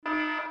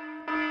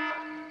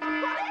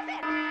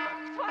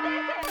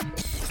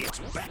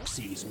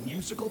Baxie's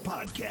musical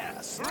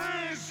podcast.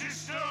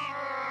 Resistance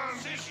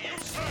is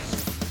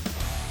useless.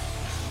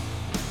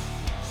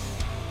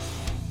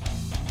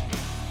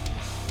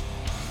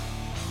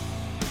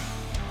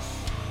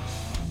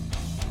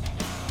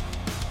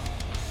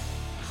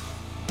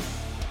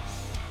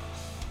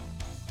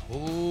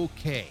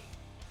 Okay,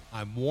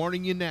 I'm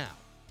warning you now.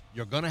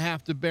 You're going to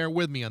have to bear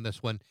with me on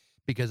this one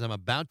because I'm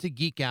about to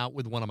geek out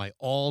with one of my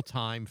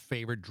all-time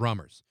favorite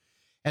drummers.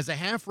 As a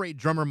half-rate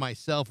drummer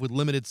myself with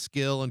limited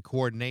skill and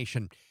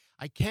coordination,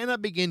 I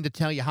cannot begin to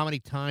tell you how many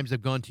times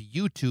I've gone to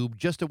YouTube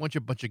just to watch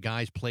a bunch of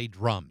guys play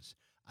drums.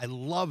 I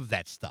love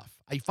that stuff.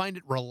 I find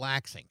it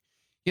relaxing.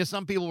 You know,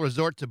 some people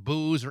resort to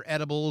booze or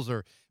edibles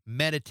or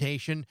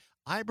meditation.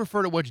 I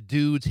prefer to watch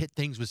dudes hit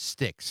things with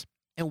sticks.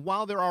 And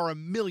while there are a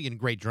million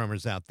great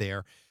drummers out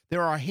there,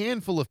 there are a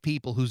handful of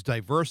people whose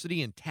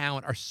diversity and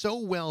talent are so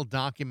well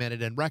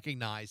documented and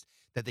recognized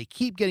that they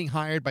keep getting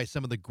hired by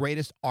some of the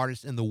greatest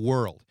artists in the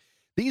world.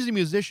 These are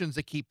musicians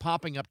that keep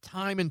popping up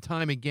time and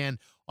time again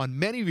on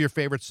many of your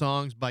favorite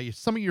songs by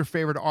some of your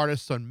favorite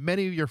artists on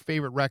many of your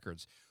favorite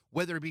records,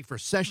 whether it be for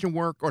session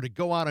work or to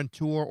go out on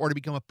tour or to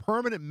become a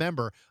permanent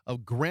member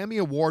of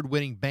Grammy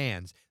Award-winning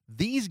bands.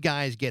 These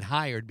guys get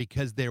hired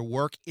because their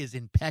work is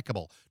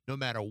impeccable, no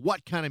matter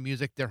what kind of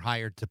music they're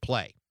hired to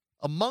play.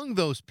 Among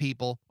those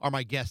people are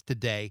my guest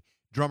today,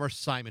 drummer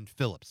Simon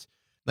Phillips.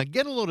 Now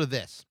get a load of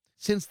this.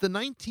 Since the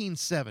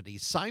 1970s,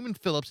 Simon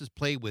Phillips has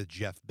played with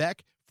Jeff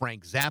Beck,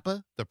 Frank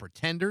Zappa, The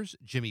Pretenders,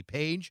 Jimmy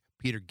Page,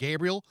 Peter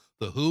Gabriel,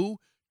 The Who,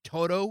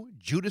 Toto,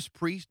 Judas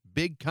Priest,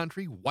 Big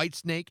Country,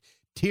 Whitesnake,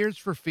 Tears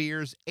for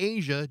Fears,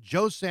 Asia,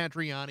 Joe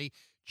Satriani,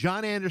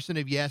 John Anderson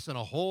of Yes, and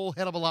a whole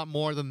hell of a lot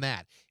more than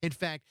that. In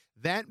fact,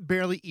 that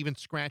barely even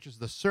scratches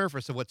the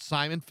surface of what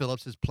Simon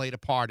Phillips has played a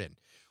part in.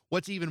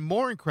 What's even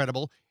more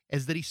incredible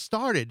is that he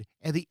started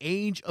at the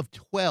age of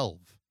 12.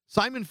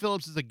 Simon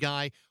Phillips is a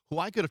guy who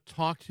I could have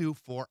talked to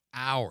for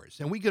hours,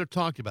 and we could have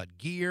talked about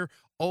gear,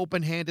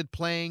 open-handed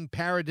playing,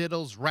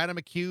 paradiddles,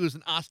 ratomacues,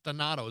 and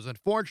ostinatos.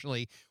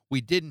 Unfortunately, we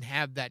didn't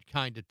have that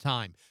kind of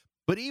time.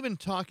 But even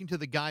talking to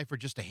the guy for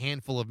just a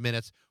handful of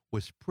minutes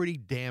was pretty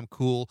damn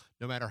cool,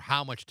 no matter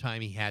how much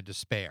time he had to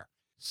spare.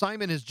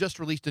 Simon has just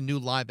released a new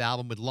live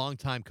album with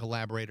longtime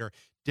collaborator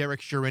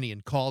Derek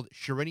Sherinian called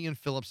Sherinian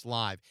Phillips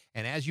Live,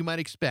 and as you might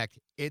expect,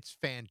 it's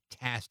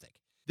fantastic.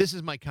 This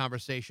is my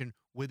conversation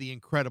with the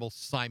incredible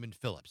Simon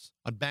Phillips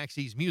on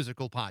Baxie's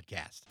musical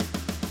podcast.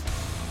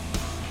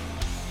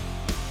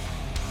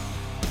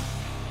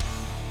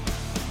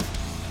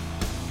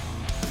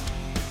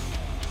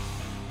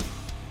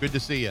 Good to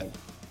see you.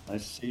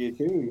 Nice to see you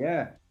too,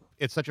 yeah.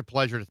 It's such a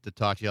pleasure to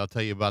talk to you. I'll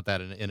tell you about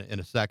that in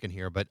a second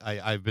here, but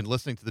I've been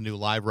listening to the new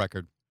live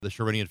record, the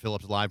Sherinian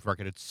Phillips live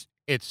record.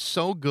 It's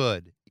so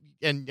good.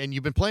 And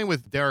you've been playing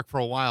with Derek for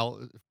a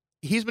while.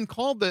 He's been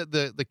called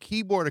the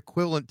keyboard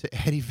equivalent to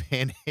Eddie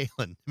Van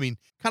Halen. I mean,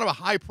 kind of a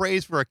high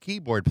praise for a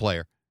keyboard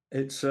player.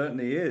 It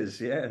certainly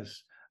is,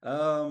 yes.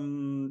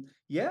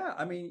 Yeah,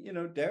 I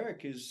mean,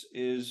 Derek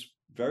is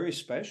very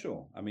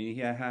special. I mean,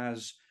 he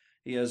has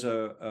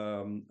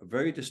a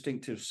very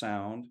distinctive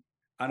sound,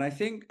 and I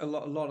think a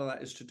lot of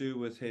that is to do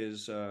with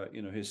his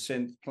his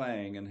synth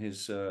playing and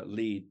his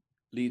lead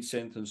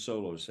synth and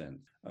solo synth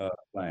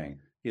playing.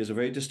 He has a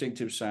very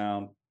distinctive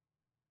sound,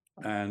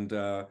 and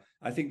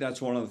I think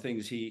that's one of the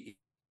things he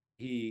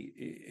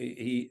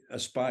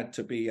aspired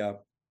to be a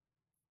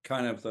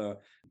kind of the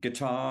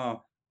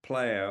guitar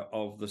player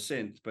of the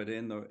synth, but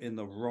in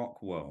the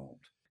rock world.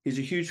 He's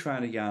a huge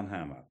fan of Jan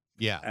Hammer.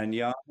 Yeah. And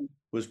Jan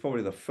was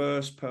probably the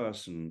first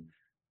person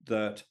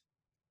that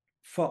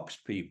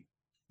foxed people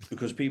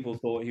because people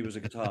thought he was a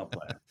guitar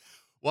player.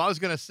 Well, I was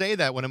going to say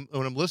that when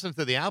I'm listening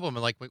to the album,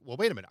 I'm like, well,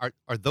 wait a minute,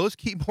 are those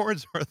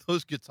keyboards or are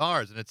those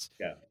guitars? And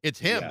it's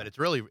him, and it's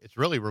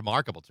really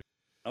remarkable to.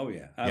 Oh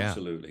yeah,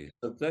 absolutely.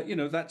 So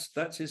that,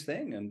 that's his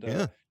thing, and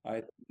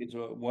I think it's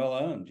a well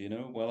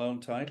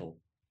earned title.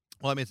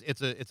 Well, I mean,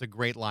 it's a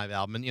great live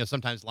album, and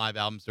sometimes live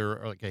albums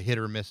are like a hit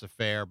or miss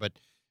affair, but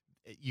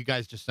you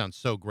guys just sound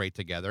so great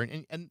together,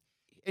 and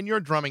your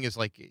drumming is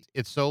like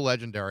it's so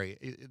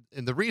legendary.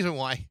 And the reason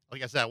why,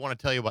 like I said, I want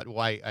to tell you about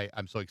why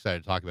I'm so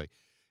excited to talk about it.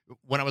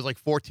 When I was like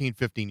 14,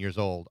 15 years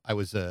old, I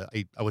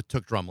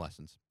took drum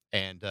lessons,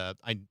 and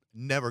I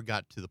never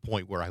got to the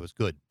point where I was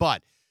good,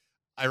 but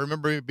I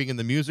remember being in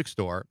the music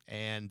store,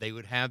 and they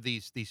would have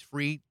these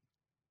free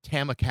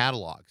Tama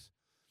catalogs.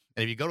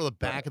 And if you go to the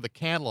back of the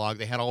catalog,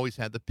 they always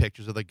had the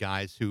pictures of the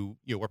guys who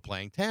were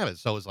playing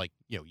Tamas. So it was like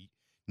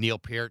Neil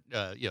Peart,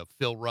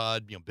 Phil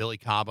Rudd, Billy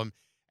Cobham,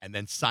 and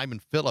then Simon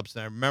Phillips.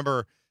 And I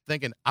remember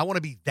thinking, I want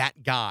to be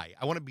that guy.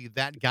 I want to be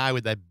that guy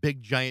with that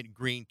big giant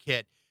green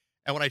kit.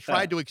 And when I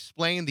tried to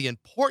explain the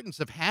importance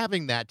of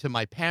having that to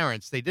my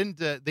parents, they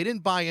didn't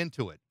buy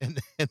into it, and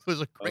there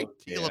was a great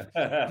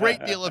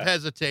deal of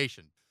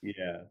hesitation.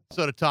 Yeah.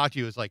 So to talk to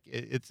you is like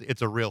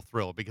it's a real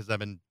thrill because I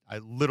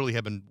literally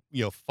have been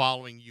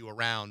following you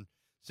around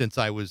since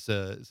I was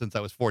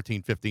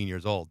 14, 15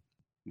 years old.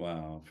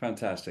 Wow,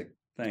 fantastic!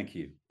 Thank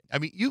you. I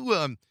mean,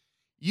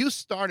 you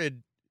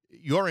started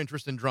your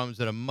interest in drums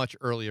at a much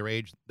earlier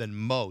age than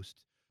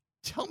most.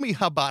 Tell me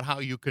about how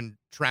you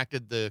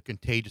contracted the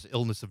contagious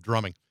illness of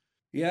drumming.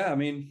 Yeah, I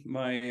mean,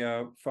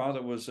 my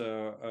father was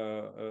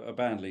a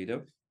band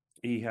leader.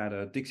 He had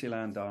a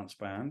Dixieland dance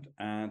band,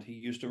 and he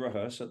used to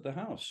rehearse at the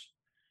house.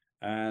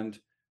 And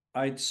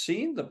I'd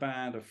seen the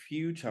band a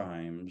few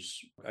times.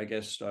 I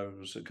guess I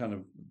was kind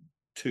of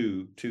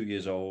 2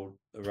 years old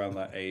around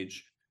that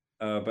age,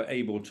 but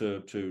able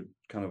to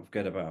kind of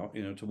get about,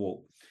 to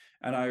walk.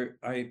 And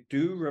I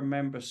do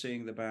remember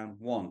seeing the band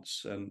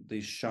once, and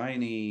these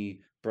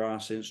shiny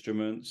brass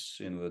instruments,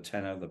 the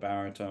tenor, the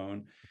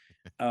baritone.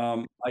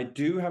 I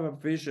do have a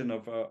vision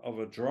of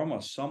a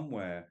drummer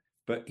somewhere,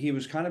 but he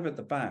was kind of at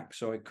the back,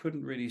 so I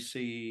couldn't really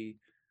see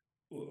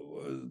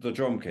the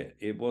drum kit.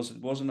 It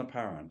wasn't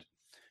apparent.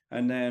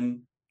 And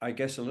then I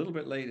guess a little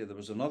bit later there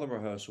was another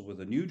rehearsal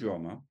with a new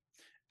drummer,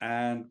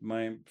 and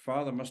my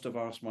father must have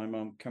asked my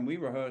mum, "Can we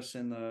rehearse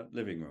in the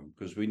living room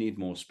because we need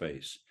more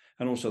space?"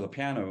 And also the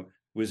piano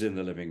was in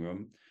the living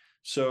room,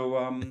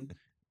 so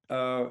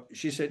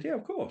she said, "Yeah,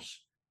 of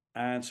course."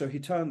 And so he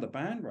turned the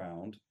band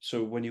round.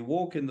 So when you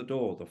walk in the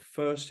door, the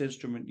first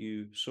instrument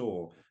you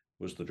saw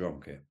was the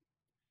drum kit.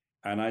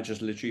 And I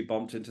just literally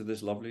bumped into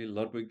this lovely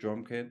Ludwig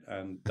drum kit,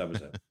 and that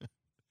was it.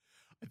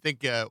 I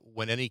think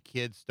when any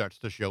kid starts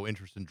to show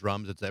interest in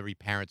drums, it's every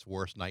parent's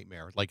worst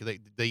nightmare. Like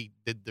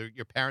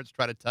your parents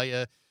try to tell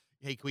you,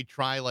 "Hey, can we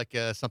try like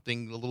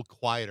something a little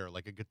quieter,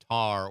 like a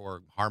guitar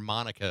or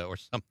harmonica or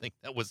something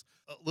that was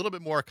a little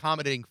bit more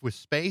accommodating with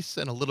space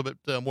and a little bit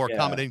more Yeah,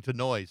 accommodating to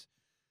noise."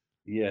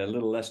 yeah, a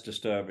little less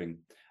disturbing.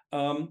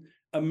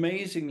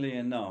 Amazingly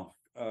enough,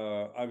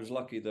 I was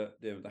lucky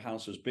that the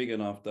house was big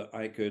enough that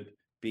I could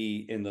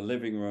be in the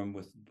living room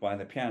with by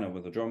the piano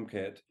with the drum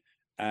kit,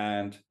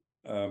 and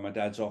my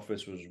dad's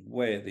office was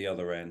way at the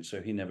other end,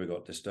 so he never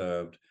got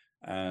disturbed.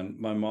 And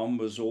my mom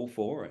was all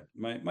for it.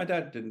 My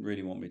dad didn't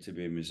really want me to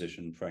be a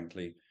musician,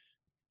 frankly.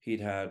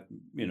 He'd had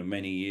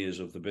many years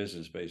of the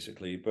business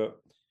basically, but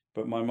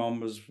my mom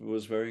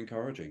was very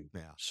encouraging.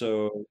 Yeah.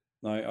 So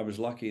I was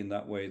lucky in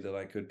that way that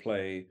I could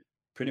play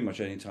pretty much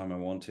any time I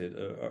wanted,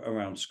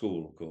 around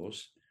school, of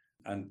course.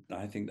 And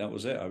I think that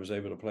was it. I was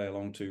able to play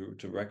along to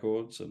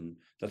records, and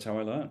that's how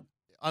I learned.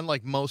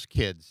 Unlike most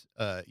kids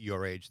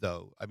your age,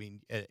 though, I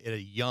mean, at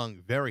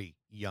a very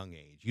young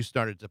age, you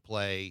started to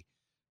play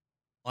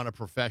on a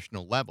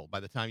professional level. By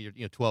the time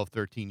you're 12,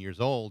 13 years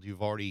old, you've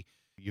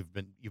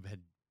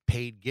had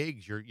paid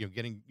gigs.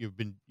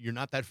 You're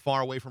not that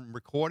far away from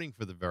recording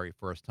for the very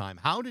first time.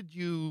 How did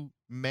you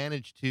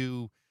manage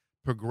to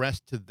progress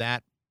to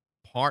that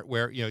part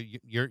where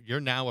you're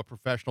now a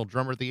professional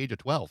drummer at the age of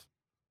 12?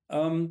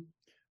 Um,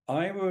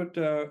 I would.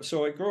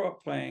 So I grew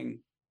up playing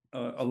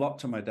a lot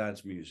to my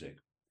dad's music.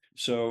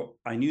 So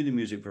I knew the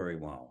music very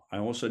well. I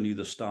also knew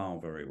the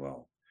style very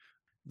well.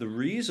 The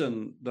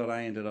reason that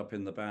I ended up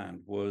in the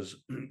band was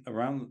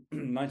around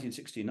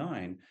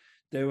 1969,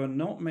 there were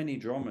not many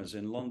drummers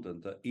in London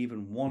that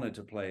even wanted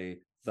to play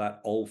that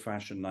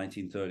old-fashioned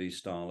 1930s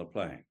style of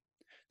playing.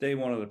 They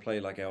wanted to play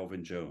like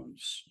Elvin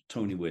Jones,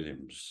 Tony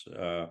Williams.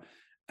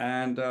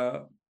 And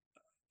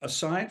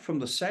aside from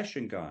the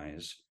session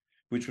guys,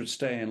 which would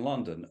stay in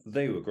London,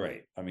 they were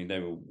great. I mean, they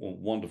were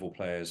wonderful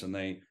players and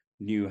they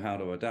knew how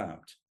to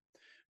adapt.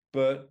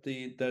 But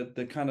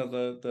the kind of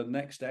the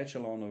next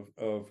echelon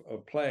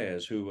of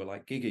players who were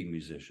like gigging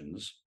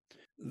musicians,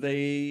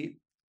 they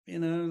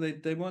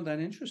they weren't that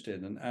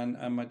interested,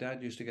 and my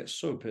dad used to get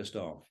so pissed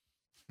off,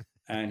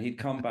 and he'd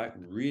come back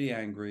really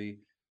angry.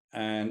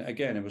 And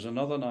again, it was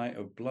another night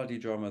of bloody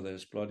drama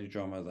this, bloody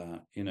drama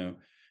that,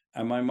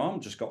 and my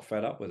mom just got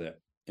fed up with it,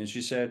 and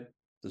she said,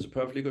 "There's a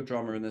perfectly good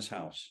drummer in this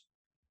house."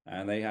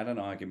 And they had an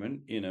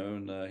argument,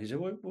 and he said,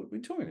 what are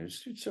we talking?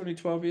 It's only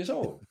 12 years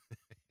old.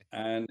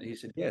 And he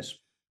said, "Yes,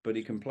 but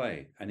he can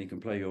play, and he can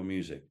play your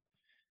music."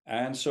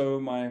 And so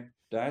my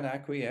dad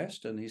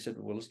acquiesced, and he said,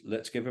 "Well,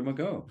 let's give him a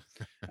go."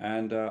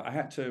 And I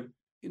had to,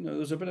 there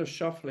was a bit of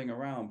shuffling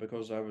around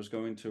because I was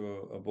going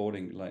to a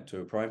boarding, like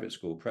to a private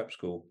school, prep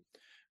school,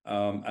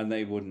 and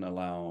they wouldn't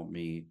allow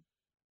me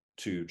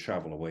to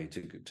travel away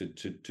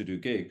to do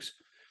gigs.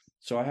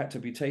 So I had to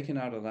be taken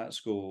out of that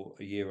school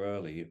a year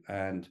early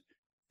and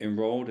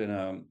enrolled in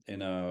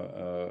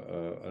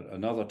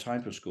another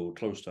type of school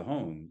close to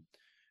home,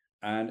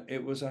 and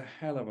it was a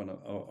hell of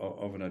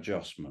an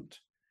adjustment.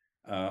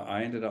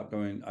 I ended up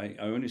going. I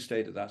only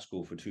stayed at that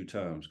school for 2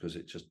 terms because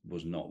it just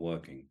was not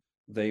working.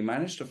 They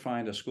managed to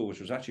find a school which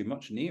was actually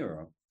much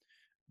nearer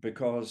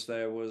because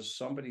there was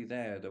somebody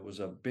there that was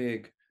a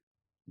big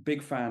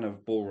fan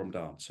of ballroom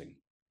dancing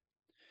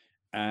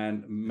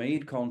and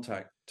made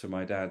contact to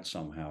my dad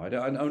somehow. I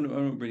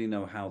don't really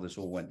know how this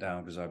all went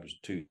down because I was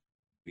too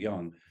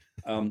young.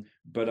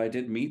 But I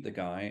did meet the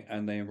guy,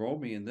 and they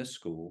enrolled me in this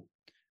school,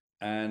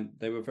 and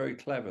they were very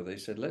clever. They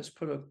said, "Let's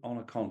put on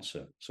a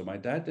concert." So my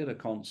dad did a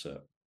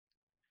concert.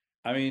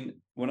 I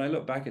mean, when I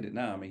look back at it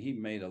now, I mean, he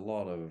made a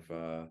lot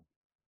of.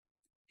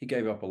 He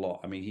gave up a lot.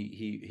 I mean,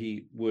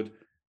 he would.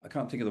 I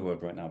can't think of the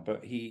word right now,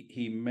 but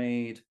he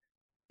made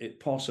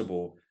it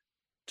possible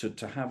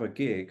to have a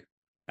gig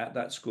at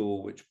that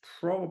school, which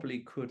probably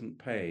couldn't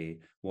pay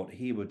what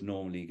he would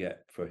normally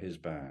get for his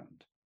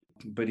band.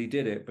 But he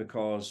did it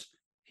because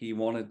he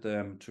wanted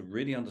them to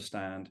really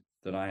understand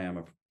that I am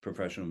a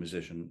professional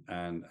musician,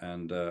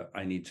 and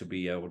I need to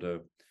be able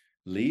to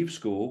leave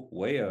school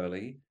way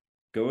early,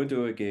 go and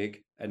do a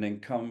gig, and then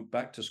come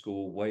back to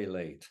school way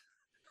late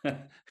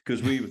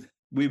because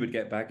we would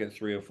get back at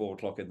 3 or 4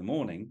 o'clock in the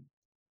morning,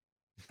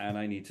 and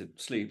I need to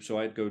sleep, so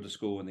I'd go to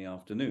school in the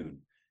afternoon,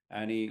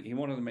 and he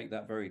wanted to make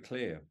that very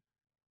clear.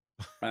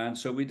 And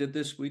so we did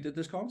this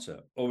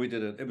concert, or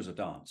it was a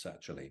dance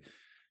actually.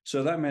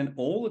 So that meant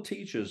all the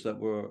teachers that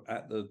were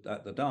at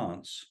the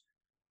dance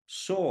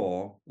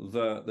saw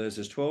that there's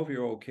this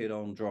 12-year-old kid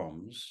on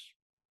drums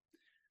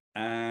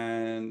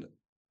and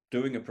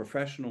doing a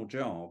professional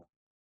job,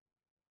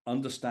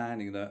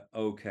 understanding that,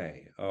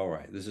 okay, all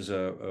right, this is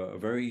a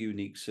very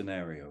unique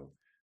scenario.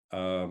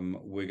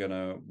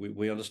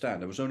 We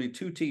understand. There was only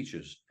two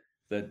teachers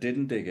that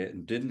didn't dig it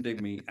and didn't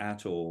dig me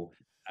at all.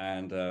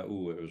 And it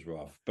was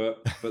rough.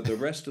 But the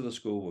rest of the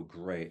school were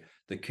great.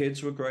 The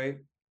kids were great.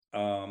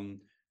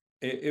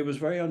 It was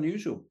very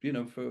unusual,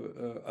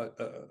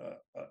 for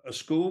a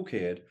school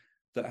kid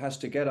that has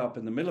to get up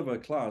in the middle of a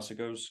class and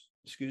goes,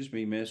 "Excuse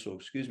me, miss," or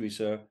 "Excuse me,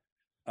 sir.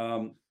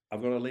 Um,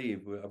 I've got to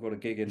leave. I've got a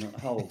gig in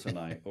Hull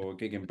tonight, or a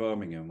gig in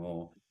Birmingham,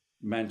 or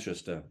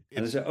Manchester." And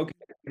they It's said, "Okay,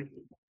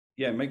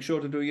 yeah, make sure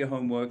to do your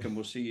homework, and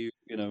we'll see you,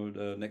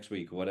 next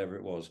week or whatever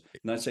it was."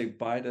 And I'd say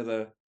bye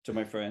to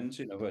my friends,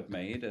 who had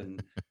made,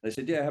 and they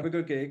said, "Yeah, have a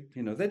good gig."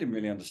 They didn't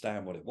really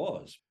understand what it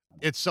was.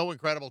 it's so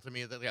incredible to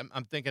me that like,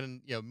 I'm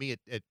thinking, me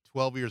at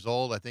 12 years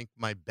old, I think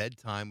my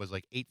bedtime was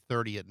like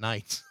 8:30 at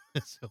night.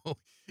 So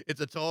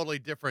it's a totally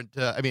different.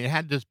 I mean, it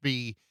had to just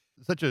be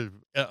such a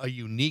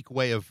unique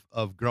way of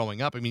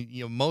growing up. I mean,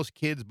 most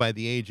kids by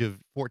the age of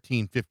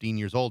 14, 15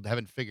 years old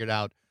haven't figured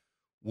out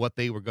what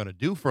they were going to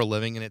do for a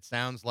living, and it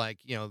sounds like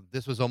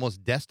this was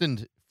almost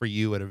destined for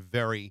you at a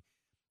very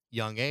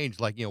young age.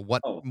 Like,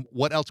 Oh,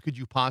 what else could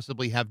you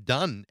possibly have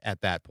done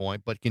at that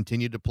point but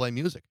continue to play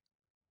music?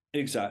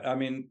 exactly. I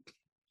mean,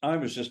 I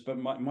was just, but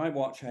my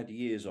watch had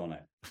years on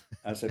it.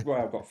 I said, "Well,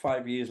 I've got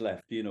 5 years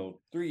left,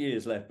 3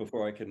 years left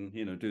before I can,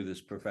 do this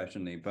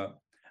professionally." But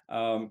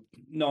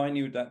no, I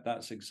knew that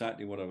that's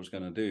exactly what I was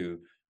going to do.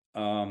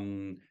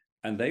 Um,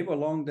 and they were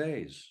long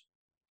days.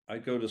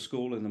 I'd go to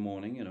school in the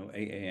morning,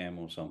 8 a.m.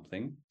 or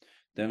something.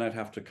 Then I'd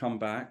have to come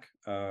back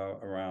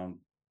around,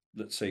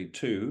 let's say,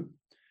 2,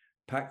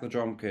 pack the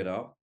drum kit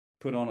up,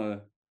 put on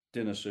a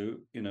dinner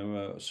suit,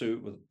 a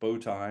suit with a bow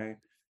tie,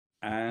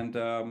 and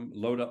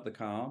load up the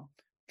car,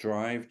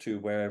 drive to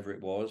wherever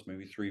it was,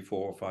 maybe 3,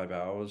 4 or 5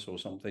 hours or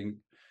something,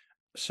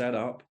 set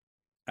up,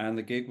 and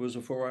the gig was a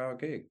 4-hour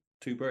gig,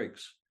 2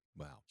 breaks.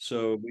 Wow.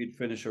 So we'd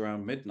finish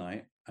around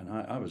midnight, and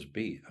I was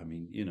beat. I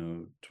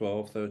mean,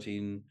 12,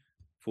 13,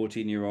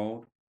 14-year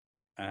old.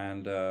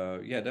 And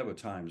yeah, there were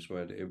times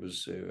where it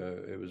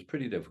was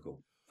pretty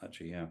difficult,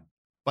 actually. Yeah.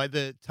 By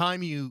the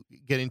time you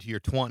get into your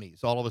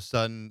 20s, all of a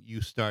sudden you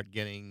start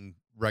getting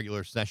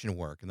regular session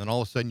work, and then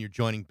all of a sudden you're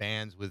joining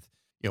bands with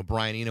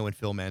Brian Eno and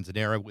Phil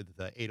Manzanera with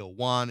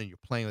 801, and you're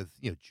playing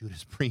with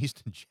Judas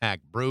Priest and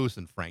Jack Bruce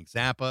and Frank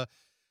Zappa.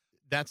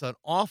 That's an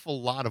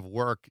awful lot of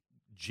work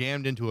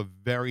jammed into a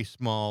very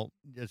small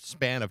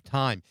span of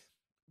time.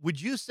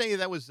 Would you say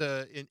that was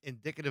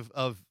indicative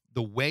of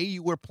the way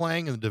you were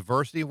playing and the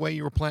diversity of way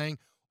you were playing,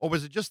 or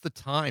was it just the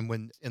time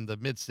when in the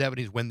mid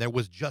 '70s when there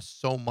was just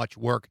so much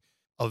work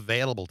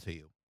available to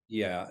you?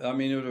 Yeah, I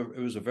mean, it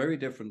was a very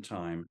different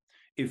time.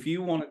 If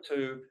you wanted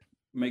to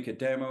make a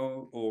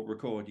demo or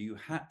record, you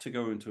had to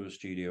go into a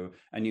studio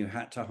and you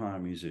had to hire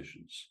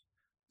musicians.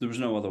 There was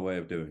no other way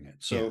of doing it.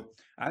 Yeah. So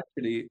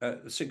actually,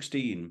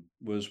 16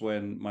 was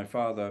when my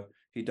father,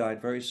 he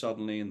died very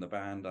suddenly in the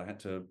band. I had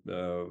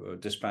to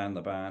disband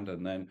the band,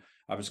 and then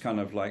I was kind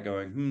of like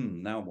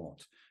going, now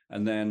what?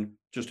 And then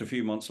just a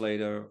few months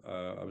later,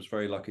 I was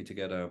very lucky to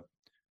get to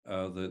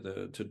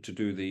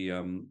do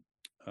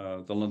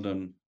the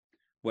London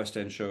West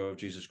End show of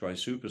Jesus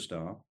Christ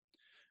Superstar.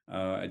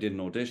 I did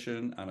an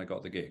audition and I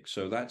got the gig.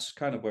 So that's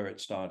kind of where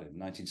it started,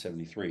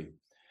 1973.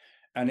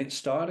 And it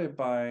started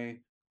by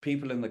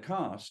people in the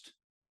cast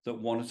that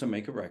wanted to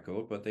make a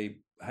record, but they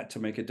had to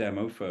make a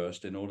demo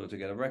first in order to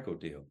get a record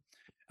deal.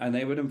 And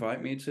they would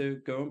invite me to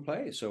go and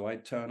play. So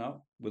I'd turn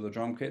up with a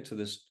drum kit to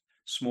this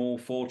small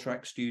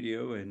 4-track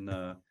studio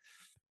in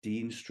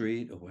Dean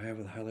Street or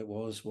wherever the hell it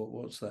was.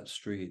 What's that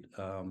street?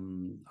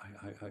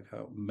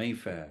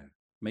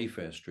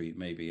 Mayfair Street,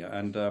 maybe,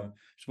 and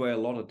it's where a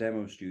lot of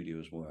demo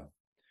studios were.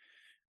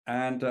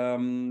 And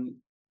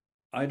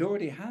I'd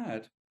already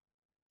had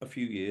a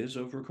few years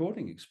of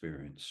recording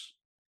experience,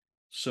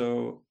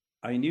 so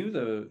I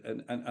knew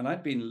and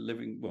I'd been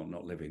living, well,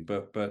 not living,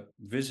 but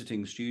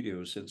visiting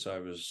studios since I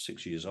was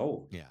 6 years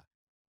old. Yeah.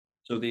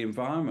 So the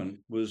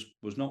environment was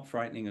not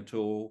frightening at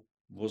all.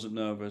 Wasn't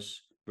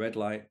nervous. Red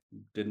light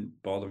didn't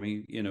bother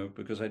me,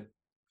 because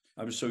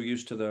I was so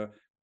used to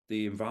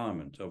the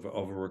environment of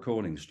a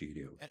recording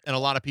studio. And a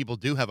lot of people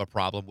do have a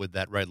problem with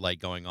that red light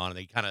going on, and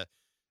they kind of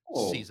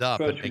Oh, seize up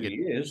and first they few get,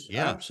 years,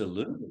 yeah.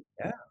 absolutely,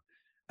 yeah.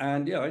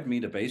 And yeah, I'd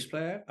meet a bass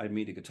player, I'd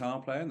meet a guitar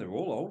player, and they're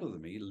all older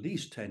than me, at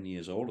least 10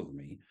 years older than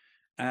me.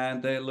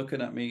 And they're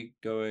looking at me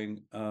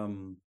going,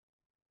 can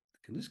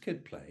this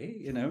kid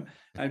play? And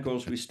of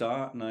course we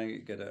start and I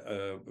get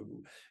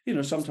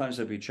sometimes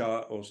there'd be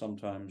chart or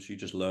sometimes you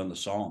just learn the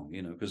song,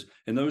 because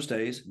in those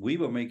days we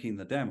were making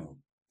the demo.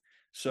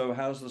 So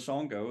how's the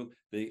song go?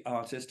 The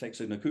artist takes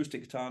an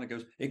acoustic guitar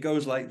and it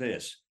goes like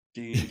this.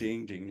 Ding,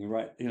 ding, ding. You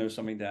write,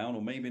 something down,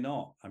 or maybe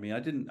not. I mean, I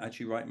didn't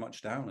actually write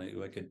much down.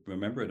 I could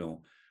remember it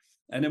all.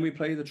 And then we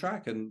play the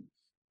track, and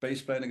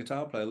bass player and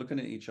guitar player looking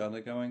at each other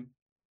going,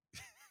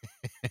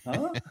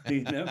 huh?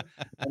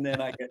 And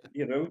then I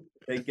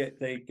get,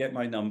 they get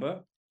my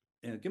number.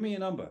 Give me your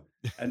number.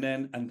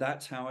 And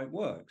that's how it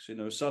works.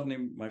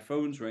 Suddenly my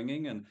phone's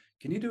ringing and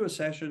can you do a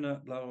session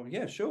at blah, blah, blah?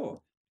 Yeah,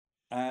 sure.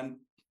 And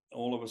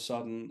all of a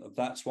sudden,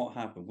 that's what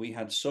happened. We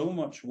had so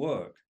much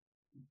work,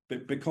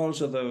 but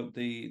because of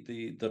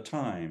the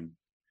time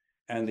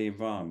and the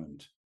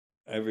environment,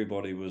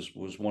 everybody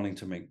was wanting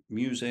to make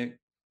music,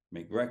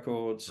 make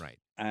records, Right.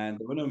 and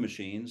there were no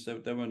machines.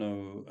 There were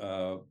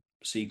no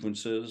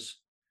sequencers.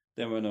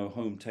 There were no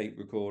home tape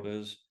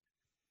recorders,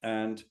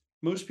 and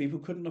most people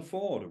couldn't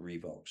afford a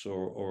Revox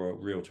or a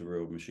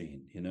reel-to-reel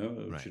machine,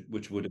 Right.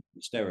 which would have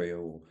been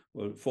stereo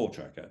or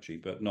four-track actually,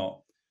 but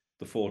not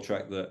the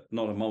four-track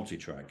not a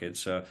multi-track.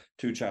 It's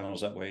two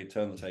channels that way,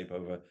 turn the tape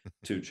over,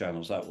 two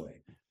channels that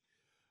way.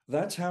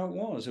 That's how it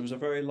was. It was a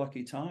very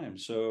lucky time.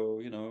 So,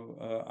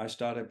 I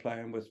started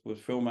playing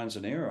with Phil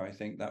Manzanera. I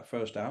think that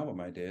first album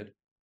I did,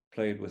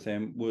 played with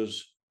him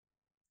was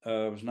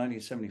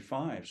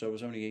 1975. So I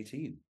was only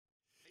 18.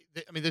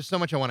 I mean, there's so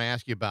much I want to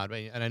ask you about,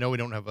 and I know we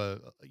don't have a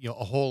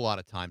whole lot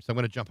of time, so I'm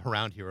going to jump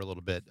around here a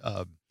little bit.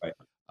 Right.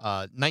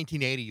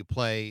 1980, you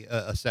play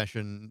a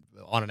session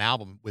on an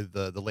album with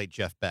the late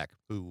Jeff Beck,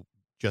 who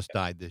just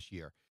died this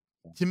year.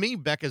 To me,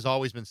 Beck has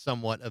always been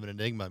somewhat of an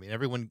enigma. I mean,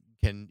 everyone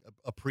can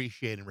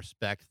appreciate and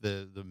respect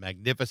the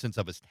magnificence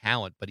of his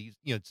talent, but he's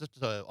it's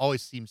just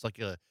always seems like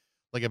a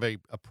very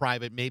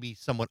private, maybe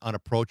somewhat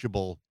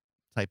unapproachable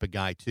type of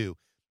guy too.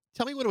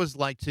 Tell me what it was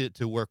like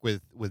to work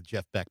with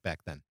Jeff Beck back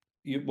then.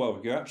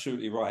 You're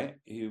absolutely right.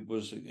 He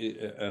was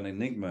an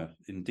enigma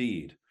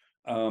indeed.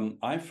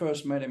 I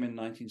first met him in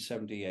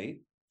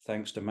 1978,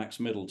 thanks to Max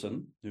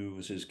Middleton, who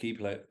was his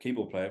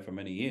keyboard player for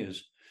many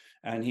years.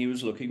 And he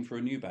was looking for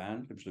a new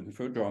band. He was looking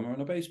for a drummer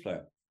and a bass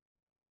player.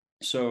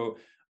 So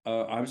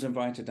I was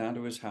invited down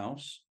to his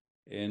house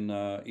in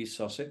East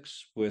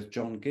Sussex with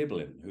John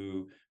Giblin,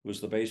 who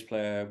was the bass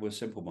player with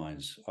Simple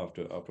Minds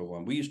after a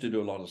while. We used to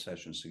do a lot of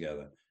sessions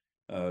together.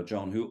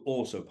 John, who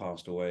also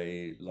passed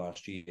away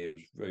last year,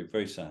 very,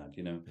 very sad,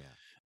 Yeah.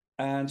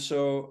 And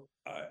so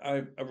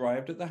I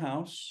arrived at the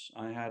house.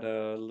 I had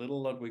a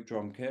little Ludwig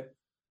drum kit,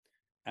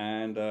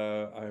 and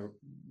I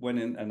went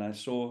in and I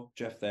saw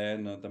Jeff there,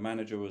 and the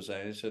manager was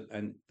there.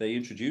 And they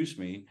introduced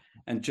me.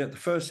 And the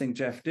first thing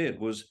Jeff did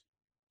was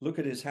look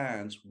at his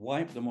hands,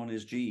 wipe them on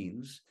his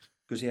jeans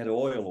because he had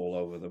oil all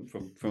over them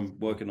from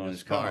working on The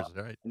his car,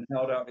 scars, right? and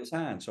held out his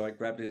hand. So I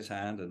grabbed his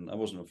hand, and I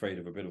wasn't afraid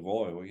of a bit of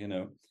oil.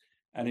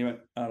 And he went,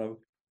 "Hello,"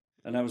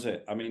 and that was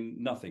it. I mean,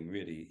 nothing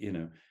really.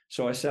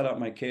 So I set up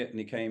my kit, and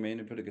he came in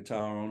and put a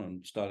guitar on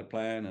and started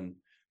playing,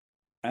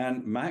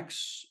 and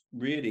Max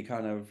really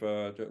kind of,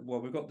 well,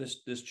 we've got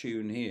this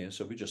tune here,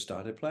 so we just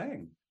started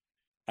playing,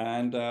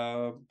 and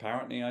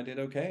apparently I did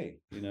okay.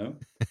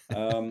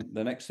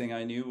 The next thing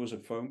I knew was a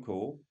phone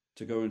call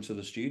to go into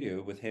the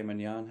studio with him and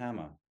Jan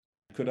Hammer.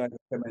 Could I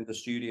recommend the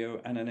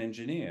studio and an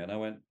engineer? And I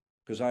went,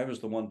 because I was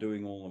the one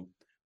doing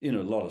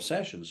a lot of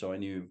sessions, so I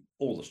knew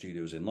all the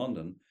studios in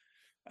London,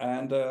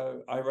 and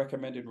I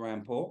recommended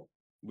Ramport,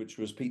 which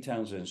was Pete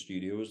Townsend's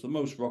studio. It was the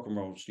most rock and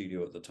roll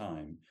studio at the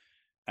time,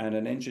 and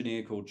an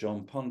engineer called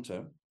John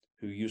Punter,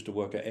 who used to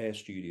work at Air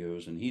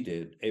Studios, and he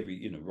did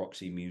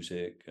Roxy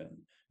Music, and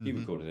he Hmm.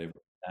 recorded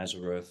every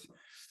Nazareth.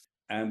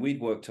 And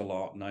we'd worked a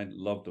lot, and I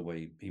loved the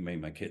way he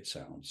made my kit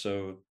sound.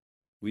 So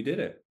we did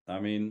it. I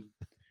mean,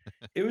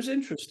 it was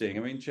interesting.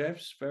 I mean,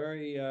 Jeff's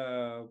very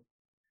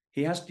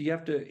he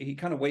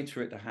kind of waits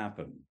for it to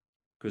happen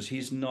because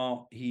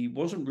he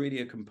wasn't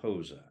really a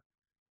composer.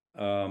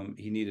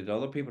 He needed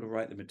other people to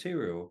write the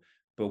material,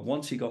 but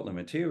once he got the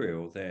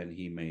material, then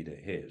he made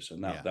it his,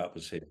 and that Yeah. that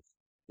was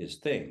his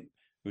thing,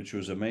 which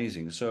was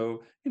amazing.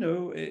 So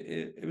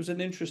it was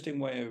an interesting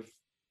way of.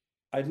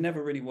 I'd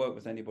never really worked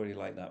with anybody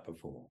like that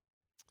before,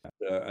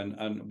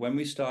 and when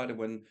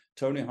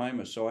Tony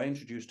Hymas, so I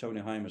introduced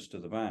Tony Hymas to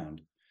the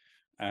band,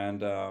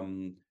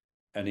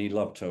 and he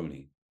loved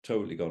Tony,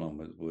 totally got on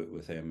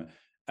with him,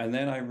 and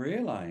then I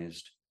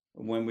realized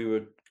when we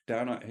were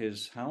down at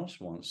his house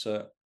once,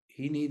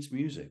 he needs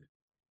music.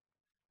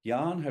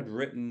 Jan had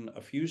written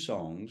a few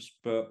songs,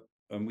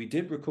 and we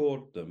did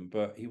record them,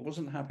 but he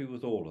wasn't happy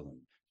with all of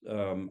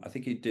them. I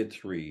think he did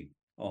three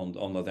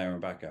on the There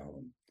and Back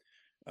album.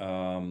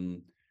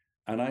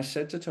 And I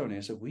said to Tony,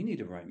 I said, we need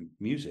to write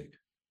music.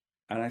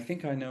 And I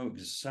think I know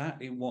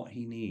exactly what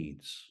he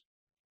needs.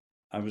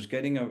 I was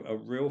getting a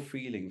real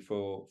feeling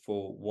for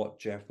what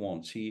Jeff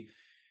wants. He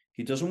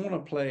doesn't want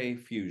to play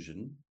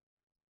fusion.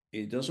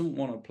 he doesn't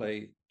want to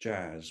play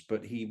jazz,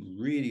 but he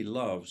really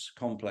loves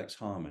complex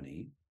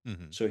harmony.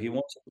 Hmm. So he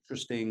wants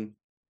interesting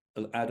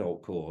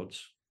adult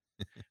chords,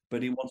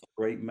 but he wants a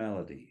great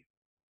melody.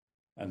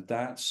 And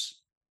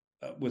that's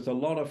with a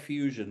lot of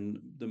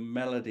fusion, the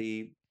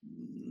melody,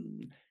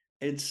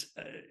 it's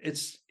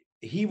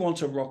he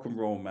wants a rock and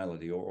roll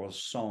melody or a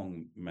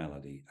song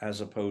melody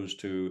as opposed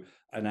to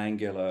an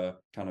angular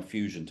kind of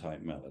fusion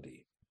type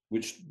melody,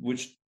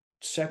 which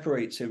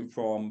separates him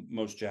from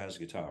most jazz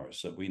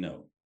guitarists that we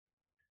know.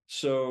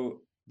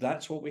 So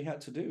that's what we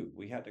had to do.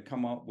 We had to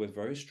come up with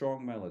very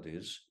strong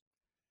melodies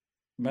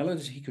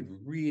he could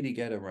really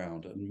get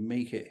around and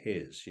make it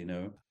his, you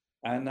know.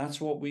 And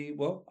that's what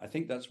I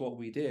think that's what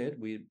we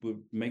did. We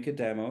would make a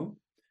demo.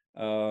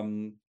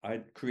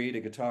 I'd create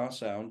a guitar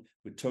sound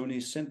with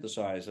Tony's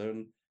synthesizer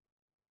and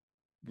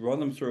run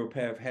them through a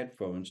pair of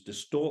headphones,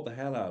 distort the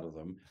hell out of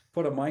them,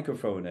 put a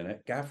microphone in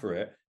it, gaffer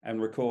it,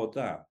 and record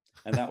that.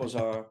 And that was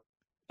our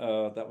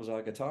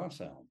guitar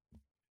sound.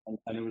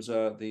 And it was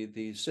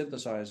the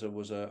synthesizer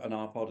was an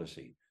ARP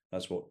Odyssey.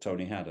 That's what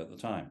Tony had at the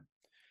time.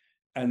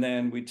 And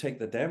then we'd take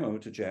the demo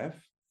to Jeff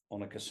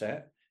on a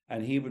cassette,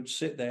 and he would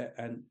sit there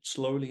and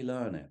slowly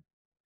learn it.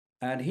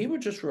 And he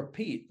would just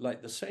repeat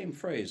like the same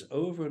phrase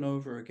over and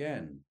over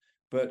again.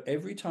 But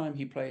every time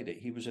he played it,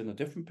 he was in a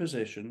different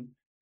position.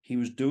 He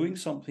was doing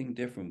something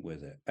different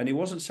with it. And he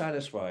wasn't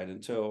satisfied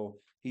until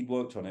he'd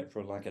worked on it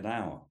for like an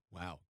hour.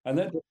 Wow. And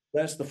then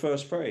that's the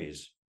first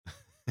phrase.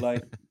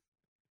 Like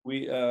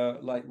we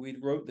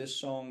wrote this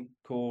song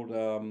called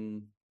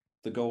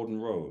The Golden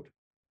Road.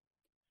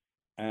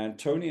 And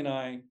Tony and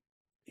I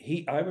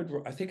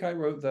think I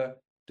wrote the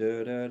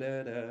da da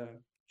da da,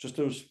 just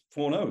those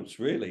four notes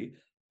really,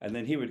 and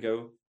then he would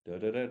go da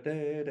da da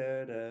da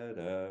da da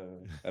da,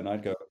 and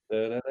I'd go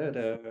da da da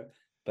da,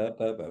 ba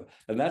ba ba,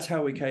 and that's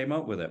how we came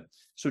up with it.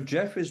 So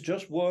Jeff is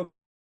just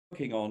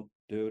working on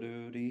do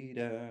do dee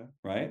da,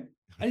 right,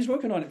 and he's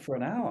working on it for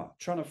an hour,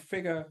 trying to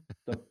figure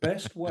the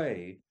best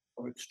way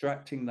of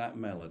extracting that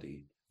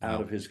melody out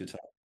Wow. of his guitar.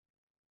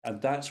 And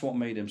that's what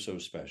made him so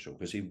special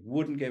because he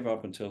wouldn't give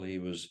up until he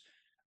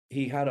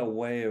had a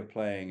way of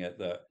playing it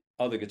that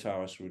other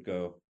guitarists would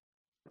go,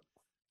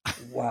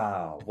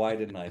 wow, why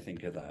didn't I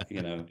think of that?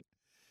 You know?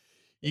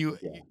 You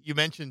Yeah. you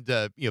mentioned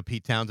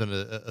Pete Townsend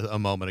a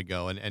moment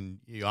ago, and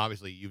you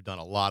obviously you've done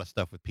a lot of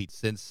stuff with Pete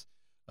since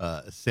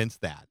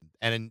that,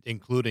 and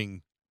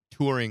including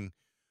touring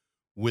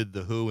with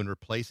the Who and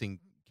replacing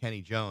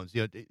Kenny Jones.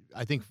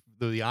 I think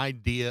the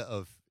idea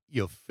of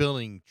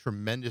filling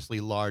tremendously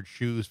large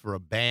shoes for a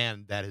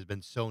band that has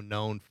been so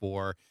known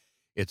for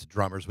its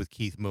drummers with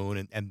Keith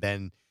Moon and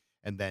then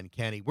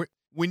Kenny.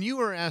 When you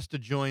were asked to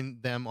join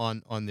them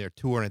on their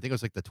tour, and I think it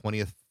was like the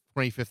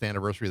 25th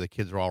anniversary of the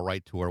Kids Are All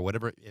Right tour,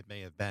 whatever it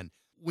may have been.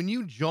 When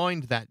you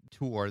joined that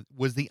tour,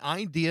 was the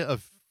idea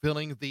of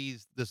filling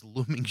this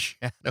looming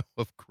shadow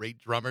of great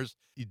drummers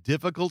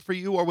difficult for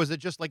you, or was it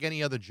just like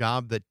any other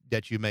job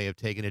that you may have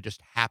taken? It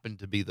just happened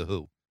to be the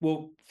Who.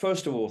 Well,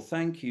 first of all,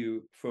 thank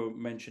you for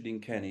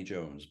mentioning Kenny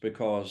Jones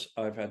because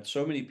I've had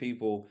so many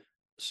people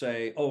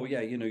say, "Oh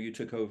yeah, you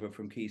took over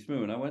from Keith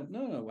Moon." I went,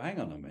 "No, no, hang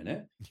on a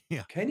minute.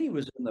 Yeah. Kenny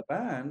was in the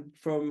band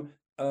from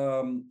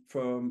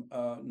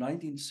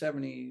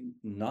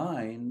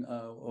 1979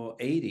 or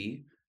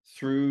 80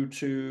 through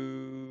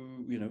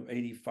to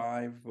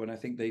 85 when I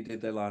think they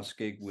did their last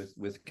gig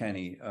with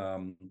Kenny.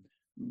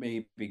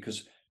 Maybe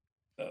because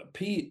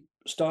Pete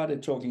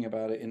started talking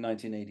about it in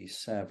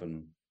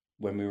 1987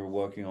 when we were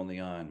working on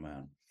the Iron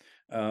Man.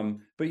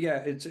 But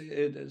yeah, so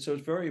it's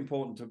very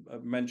important to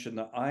mention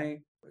that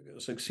I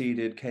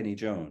succeeded Kenny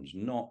Jones,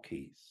 not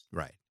Keith.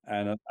 Right.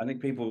 And I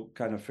think people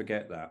kind of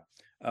forget that.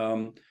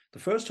 The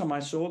first time I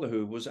saw The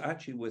Who was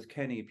actually with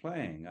Kenny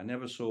playing. I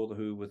never saw The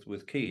Who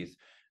with Keith.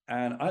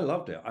 And I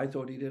loved it. I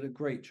thought he did a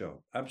great job.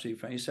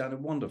 Absolutely. He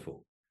sounded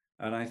wonderful.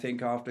 And I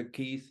think after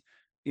Keith,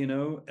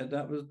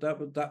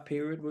 that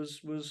period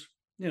was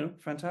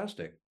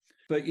fantastic.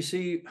 But you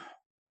see,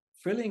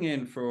 filling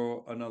in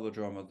for another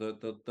drummer,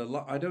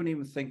 I don't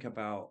even think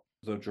about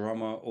the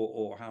drummer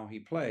or how he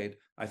played.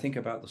 I think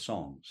about the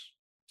songs.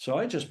 So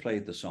I just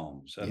played the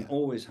songs and Yeah.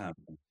 always have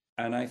them.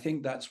 And I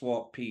think that's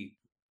what Pete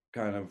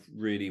kind of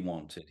really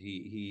wanted.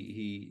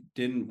 He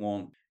didn't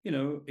want, he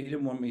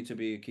didn't want me to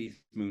be a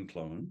Keith Moon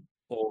clone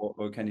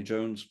or Kenny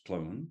Jones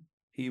clone.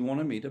 He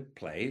wanted me to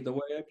play the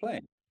way I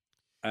play.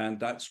 And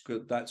that's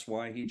good. That's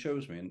why he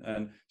chose me.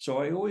 And so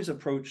I always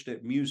approached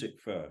it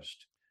music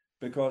first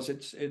because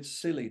it's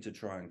silly to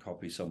try and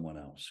copy someone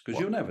else because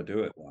Well, you'll never do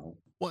it well.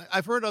 well,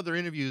 I've heard other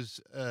interviews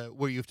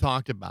where you've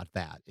talked about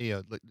that.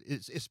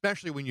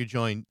 Especially when you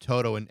joined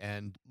Toto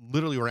and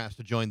literally were asked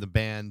to join the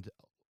band.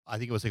 I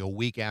think it was like a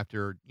week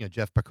after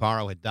Jeff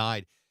Porcaro had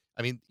died.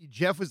 I mean,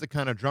 Jeff was the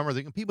kind of drummer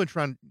that people are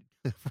trying.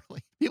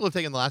 People have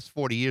taken the last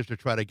 40 years to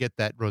try to get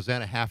that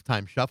Rosanna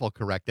halftime shuffle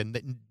correct, and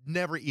that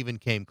never even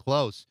came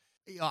close.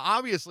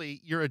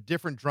 Obviously, you're a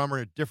different drummer,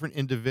 a different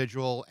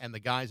individual, and the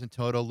guys in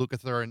Toto,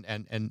 Lukather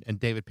and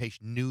David Page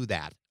knew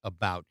that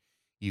about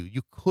you.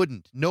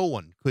 No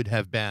one could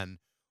have been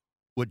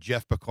what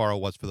Jeff Porcaro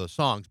was for those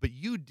songs, but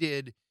you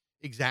did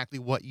exactly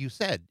what you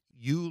said.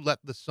 You let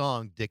the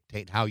song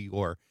dictate how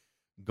you're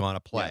gonna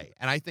Yeah, play.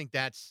 And I think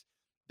that's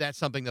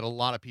something that a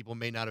lot of people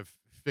may not have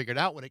figured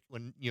out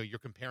when you're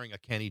comparing a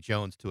Kenny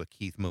Jones to a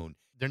Keith Moon.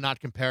 They're not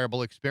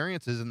comparable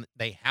experiences, and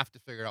they have to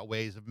figure out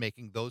ways of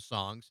making those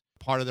songs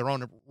part of their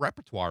own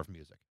repertoire of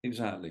music.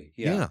 exactly.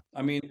 Yeah. Yeah.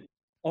 I mean,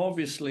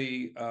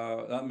 obviously,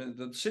 I mean,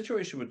 the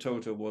situation with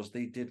Toto was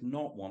they did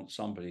not want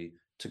somebody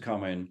to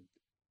come in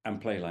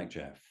and play like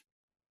Jeff,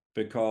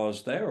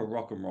 because they're a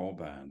rock and roll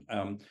band.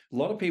 A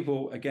lot of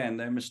people, again,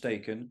 they're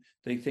mistaken.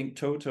 They think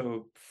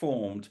Toto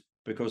formed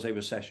because they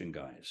were session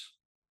guys.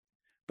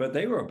 But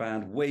they were a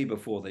band way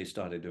before they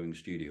started doing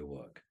studio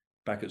work.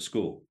 Back at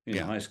school,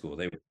 Yeah. high school,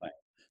 they were playing.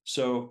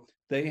 So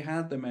they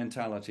had the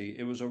mentality.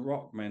 It was a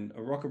rock and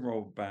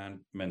roll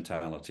band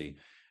mentality,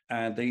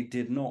 and they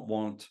did not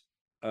want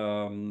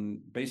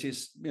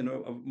basically,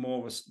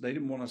 they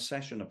didn't want a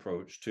session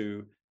approach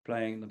to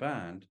playing the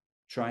band,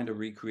 trying to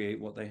recreate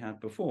what they had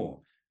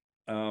before,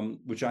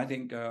 which I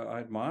think I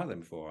admire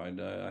them for. And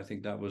I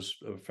think that was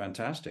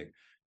fantastic,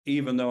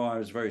 even though I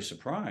was very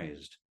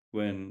surprised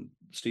when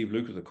Steve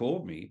Lukather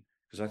called me,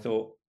 because I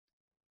thought,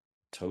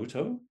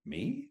 Toto,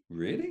 me,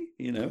 really?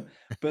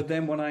 But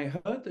then when I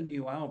heard the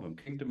new album,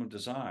 Kingdom of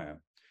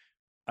Desire,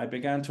 I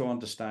began to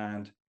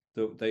understand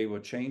that they were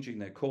changing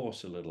their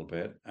course a little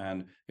bit,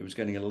 and it was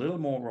getting a little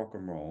more rock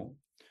and roll.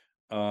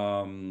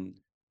 um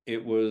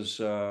it was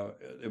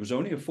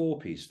only a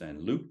four-piece then.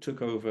 Luke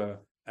took over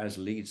as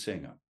lead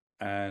singer,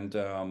 and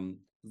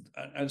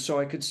so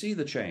I could see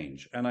the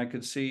change, and I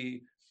could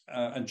see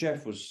and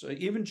Jeff was,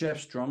 even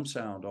Jeff's drum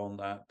sound on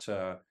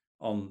that,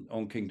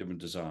 on Kingdom of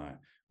Desire,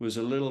 was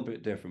a little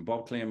bit different.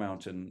 Bob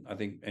Clearmountain, I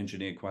think,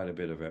 engineered quite a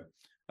bit of it.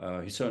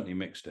 He certainly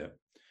mixed it.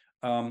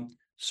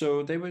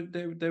 So they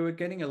were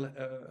getting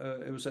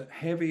it was a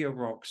heavier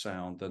rock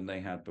sound than they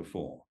had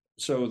before.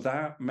 So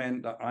that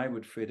meant that I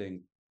would fit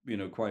in,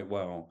 quite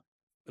well,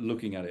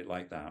 looking at it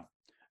like that.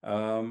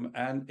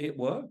 And it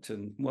worked,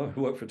 and well, it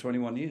worked for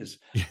 21 years.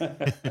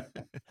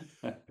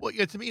 Well,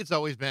 yeah, to me, it's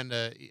always been,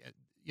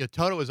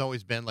 Toto has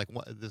always been like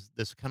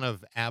this kind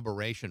of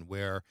aberration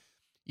where,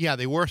 yeah,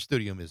 they were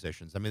studio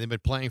musicians. I mean, they've been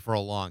playing for a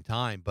long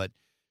time, but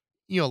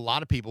a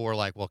lot of people were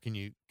like, well, can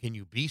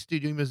you be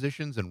studio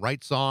musicians and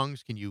write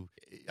songs? Can you?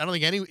 I don't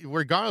think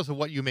regardless of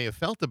what you may have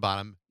felt about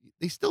them,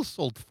 they still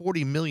sold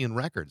 40 million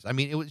records. I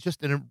mean, it was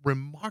just a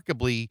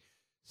remarkably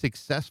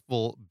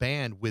successful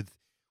band with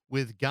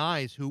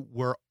guys who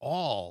were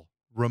all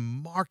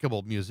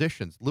remarkable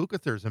musicians.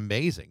 Lukather's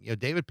amazing.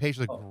 David Page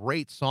is a Oh,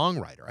 great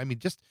songwriter. I mean,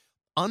 just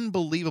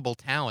unbelievable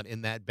talent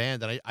in that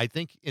band that I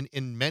think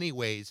in many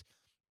ways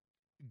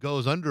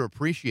goes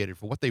underappreciated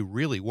for what they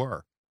really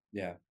were.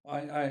 yeah,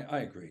 I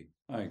agree.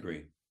 I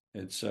agree.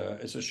 It's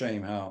a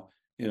shame how,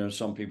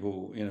 some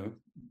people,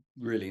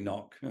 really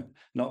knock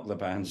the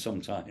band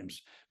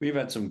sometimes. We've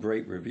had some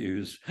great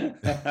reviews.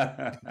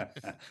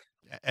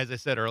 As I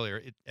said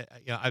earlier,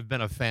 I've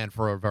been a fan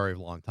for a very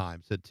long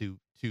time. So to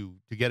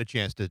get a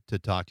chance to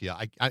talk to you,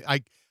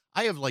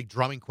 I have like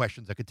drumming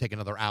questions that could take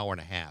another hour and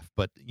a half,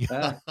 but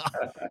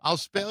I'll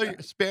spare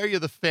you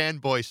the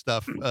fanboy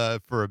stuff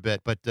for a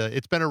bit. But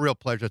it's been a real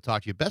pleasure to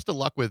talk to you. Best of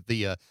luck with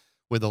the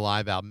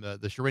live album,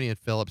 the Sherinian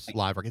Phillips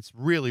live work. It's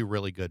really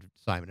really good,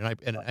 Simon,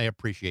 and I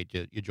appreciate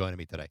you joining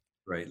me today.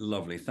 Great,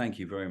 lovely. Thank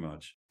you very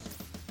much.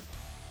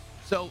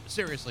 So,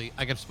 seriously,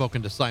 I could have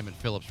spoken to Simon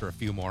Phillips for a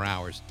few more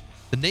hours.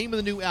 The name of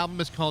the new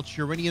album is called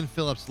Sherinian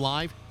Phillips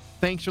Live.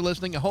 Thanks for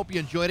listening. I hope you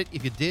enjoyed it.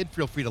 If you did,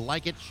 feel free to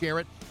like it, share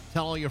it,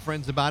 tell all your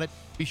friends about it.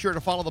 Be sure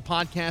to follow the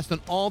podcast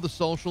on all the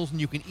socials, and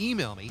you can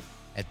email me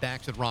at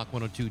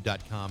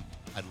bax@rock102.com.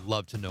 I'd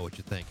love to know what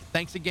you think.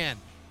 Thanks again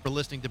for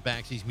listening to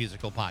Baxie's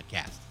Musical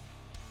Podcast.